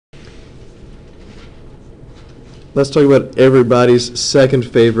Let's talk about everybody's second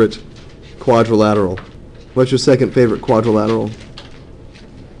favorite quadrilateral. What's your second favorite quadrilateral?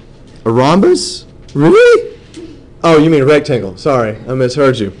 A rhombus? Really? Oh, you mean a rectangle. Sorry, I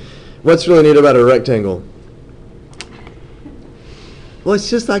misheard you. What's really neat about a rectangle? Well, it's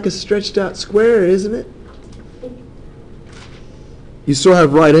just like a stretched out square, isn't it? You still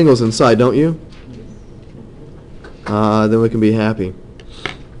have right angles inside, don't you? Then we can be happy.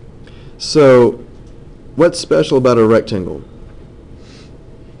 So, what's special about a rectangle?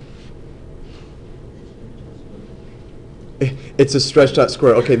 It's a stretched out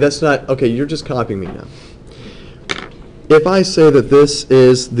square. Okay, that's not, okay, you're just copying me now. If I say that this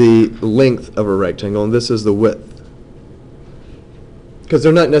is the length of a rectangle and this is the width, because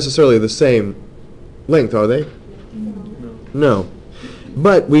they're not necessarily the same length, are they? No.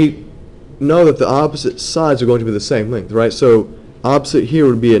 But we know that the opposite sides are going to be the same length, right? So opposite here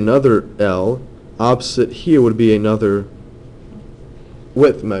would be another L. Opposite here would be another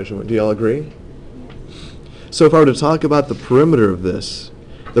width measurement. Do you all agree? So if I were to talk about the perimeter of this,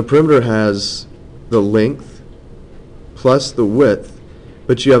 the perimeter has the length plus the width,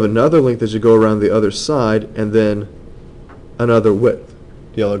 but you have another length as you go around the other side and then another width.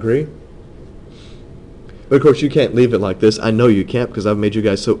 Do you all agree? But of course you can't leave it like this. I know you can't because I've made you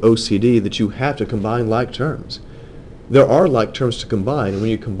guys so OCD that you have to combine like terms. There are like terms to combine, and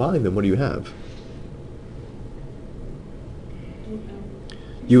when you combine them, what do you have?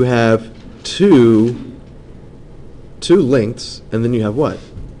 You have two lengths, and then you have what?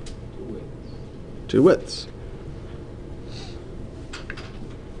 Two widths.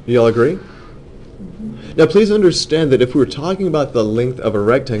 Do you all agree? Now please understand that if we were talking about the length of a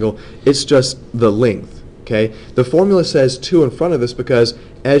rectangle, it's just the length. Okay? The formula says 2 in front of this because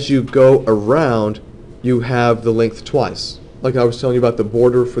as you go around, you have the length twice. Like I was telling you about the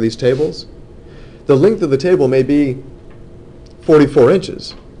border for these tables. The length of the table may be 44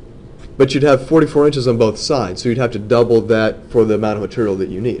 inches, but you'd have 44 inches on both sides, so you'd have to double that for the amount of material that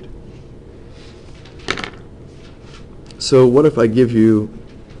you need. So what if I give you,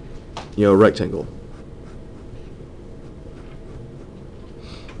 a rectangle?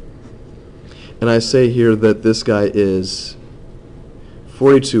 And I say here that this guy is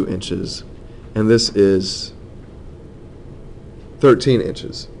 42 inches, and this is 13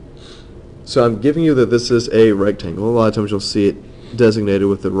 inches. So I'm giving you that this is a rectangle. A lot of times you'll see it designated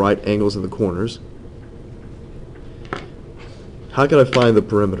with the right angles in the corners. How can I find the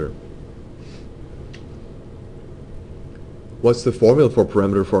perimeter? What's the formula for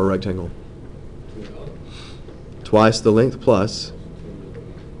perimeter for a rectangle? Twice the length plus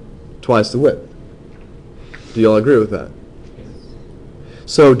twice the width. Do you all agree with that?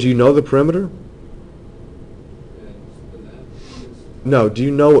 So, do you know the perimeter? No. Do you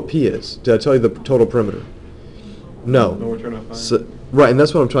know what P is? Did I tell you the total perimeter? No. No, we're trying to find. So, right, and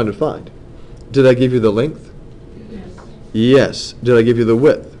that's what I'm trying to find. Did I give you the length? Yes. Yes. Did I give you the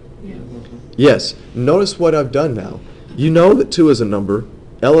width? Yes. Yes. Notice what I've done now. You know that 2 is a number,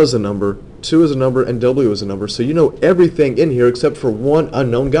 L is a number, 2 is a number, and W is a number, so you know everything in here except for one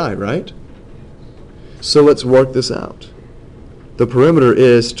unknown guy, right? So let's work this out. The perimeter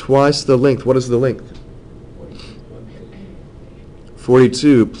is twice the length. What is the length?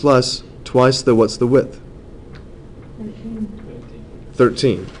 42 plus twice the, what's the width?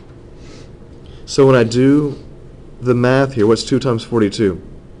 13. So when I do the math here, what's 2 times 42?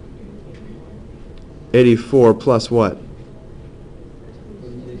 84 plus what?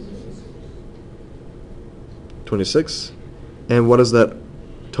 26. And what is that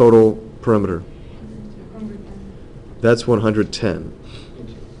total perimeter? That's 110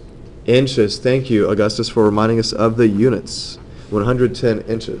 inches. Thank you, Augustus, for reminding us of the units. 110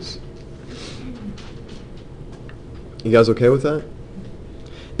 inches. You guys okay with that?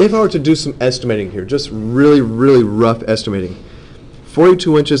 If I were to do some estimating here, just really, really rough estimating,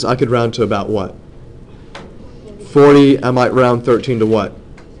 42 inches I could round to about what? 40, I might round 13 to what?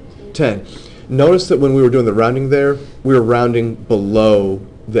 10. Notice that when we were doing the rounding there, we were rounding below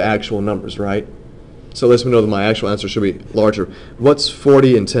the actual numbers, right? So it lets me know that my actual answer should be larger. What's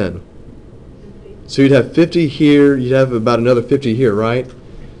 40 and 10? So you'd have 50 here, you'd have about another 50 here, right?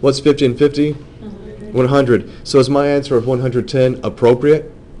 What's 50 and 50? 100. So is my answer of 110 appropriate?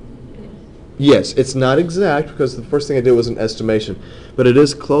 Yes, it's not exact because the first thing I did was an estimation, but it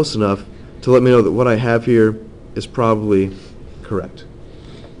is close enough to let me know that what I have here is probably correct.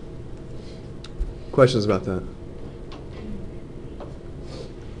 Questions about that?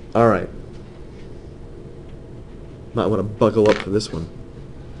 All right. Might want to buckle up for this one.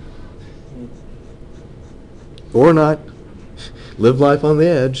 Or not. Live life on the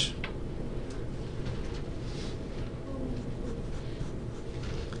edge.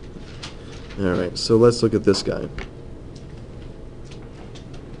 All right, so let's look at this guy.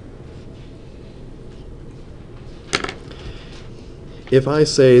 If I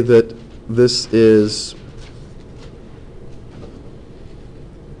say that this is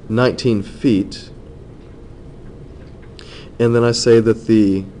 19 feet, and then I say that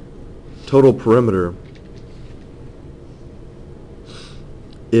the total perimeter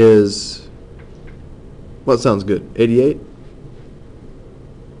is, well, it sounds good, 88?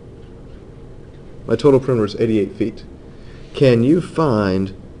 My total perimeter is 88 feet. Can you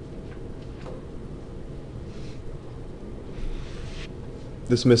find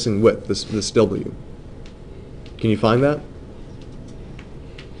this missing width, this W? Can you find that?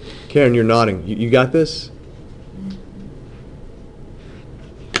 Karen, you're nodding. You got this?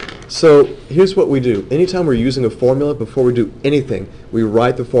 So here's what we do. Anytime we're using a formula, before we do anything, we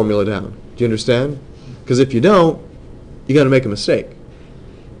write the formula down. Do you understand? Because if you don't, you're going to make a mistake.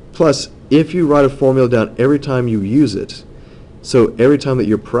 Plus, if you write a formula down every time you use it, so every time that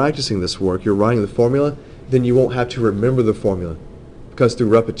you're practicing this work, you're writing the formula, then you won't have to remember the formula. Because through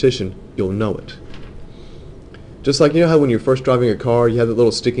repetition, you'll know it. Just like, you know how when you're first driving a car, you had that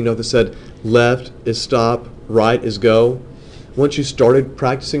little sticky note that said, left is stop, right is go. Once you started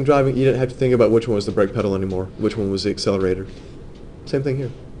practicing driving, you didn't have to think about which one was the brake pedal anymore, which one was the accelerator. Same thing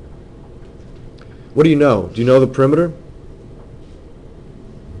here. What do you know? Do you know the perimeter?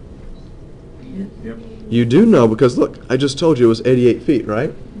 Yep. You do know because, look, I just told you it was 88 feet,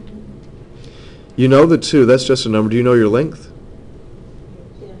 right? You know the 2, that's just a number. Do you know your length?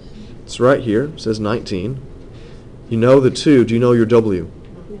 Yes. It's right here. It says 19. You know the 2. Do you know your W?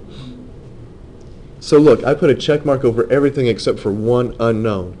 So look, I put a check mark over everything except for one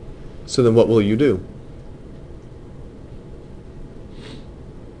unknown. So then what will you do?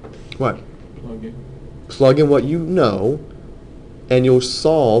 What? Plug in. Plug in what you know, and you'll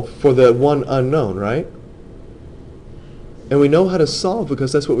solve for the one unknown, right? And we know how to solve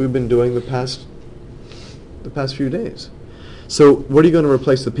because that's what we've been doing the past few days. So what are you going to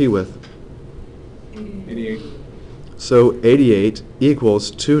replace the P with? 88. So 88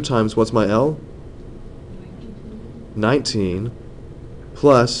 equals 2 times, what's my L? 19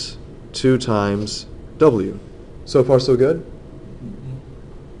 plus 2 times W. So far so good?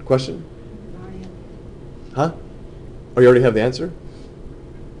 Question? Huh? Oh, you already have the answer?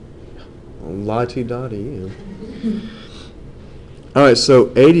 La-ti-da-di. All right,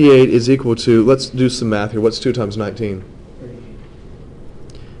 so 88 is equal to, let's do some math here. What's 2 times 19? 38.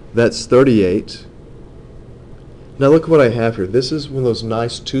 That's 38. Now look what I have here. This is one of those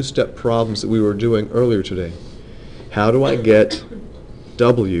nice 2-step problems that we were doing earlier today. How do I get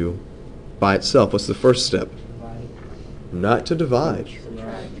W by itself? What's the first step? Divide. Not to divide.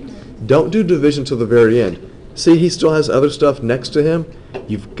 Subtract. Don't do division till the very end. See, he still has other stuff next to him.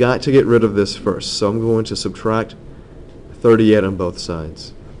 You've got to get rid of this first. So I'm going to subtract 38 on both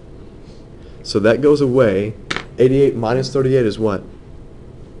sides. So that goes away. 88 minus 38 is what?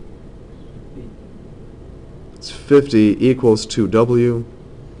 It's 50 equals 2W.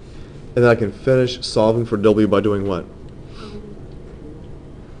 And then I can finish solving for W by doing what?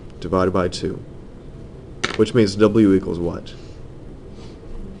 Divided by 2. Which means W equals what?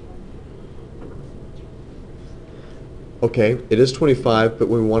 Okay, it is 25, but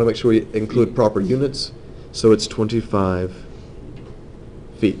we want to make sure we include proper units, so it's 25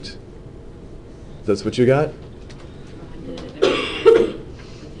 feet. That's what you got? I did it there.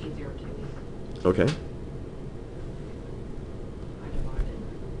 It's easier to me. Okay. I divided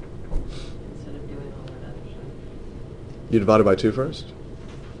instead of doing all that other stuff. You divided by 2 first?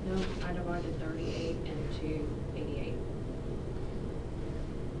 No, I divided 38 into 88.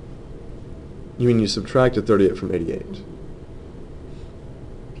 You mean you subtracted 38 from 88?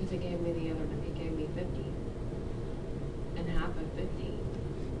 Because it gave me the other, it gave me 50. And half of 50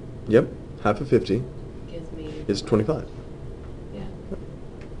 Yep, half of 50 gives me... is 25. Yeah.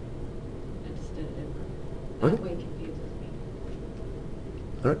 I just did it different. Okay. That way confuses me.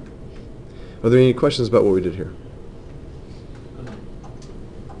 All right. Are there any questions about what we did here?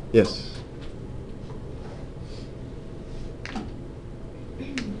 Yes.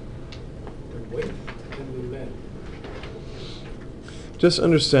 Just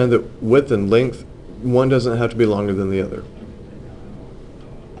understand that width and length, one doesn't have to be longer than the other.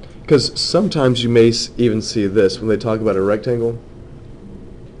 Because sometimes you may even see this when they talk about a rectangle.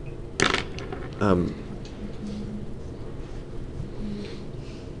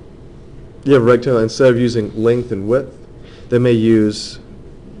 You have a rectangle, instead of using length and width, they may use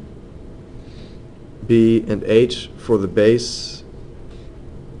B and H for the base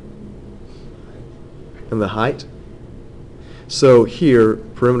and the height. So here,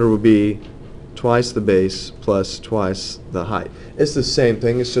 perimeter would be twice the base plus twice the height. It's the same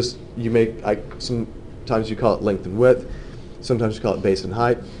thing. It's just sometimes you call it length and width. Sometimes you call it base and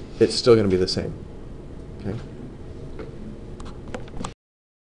height. It's still going to be the same. Okay.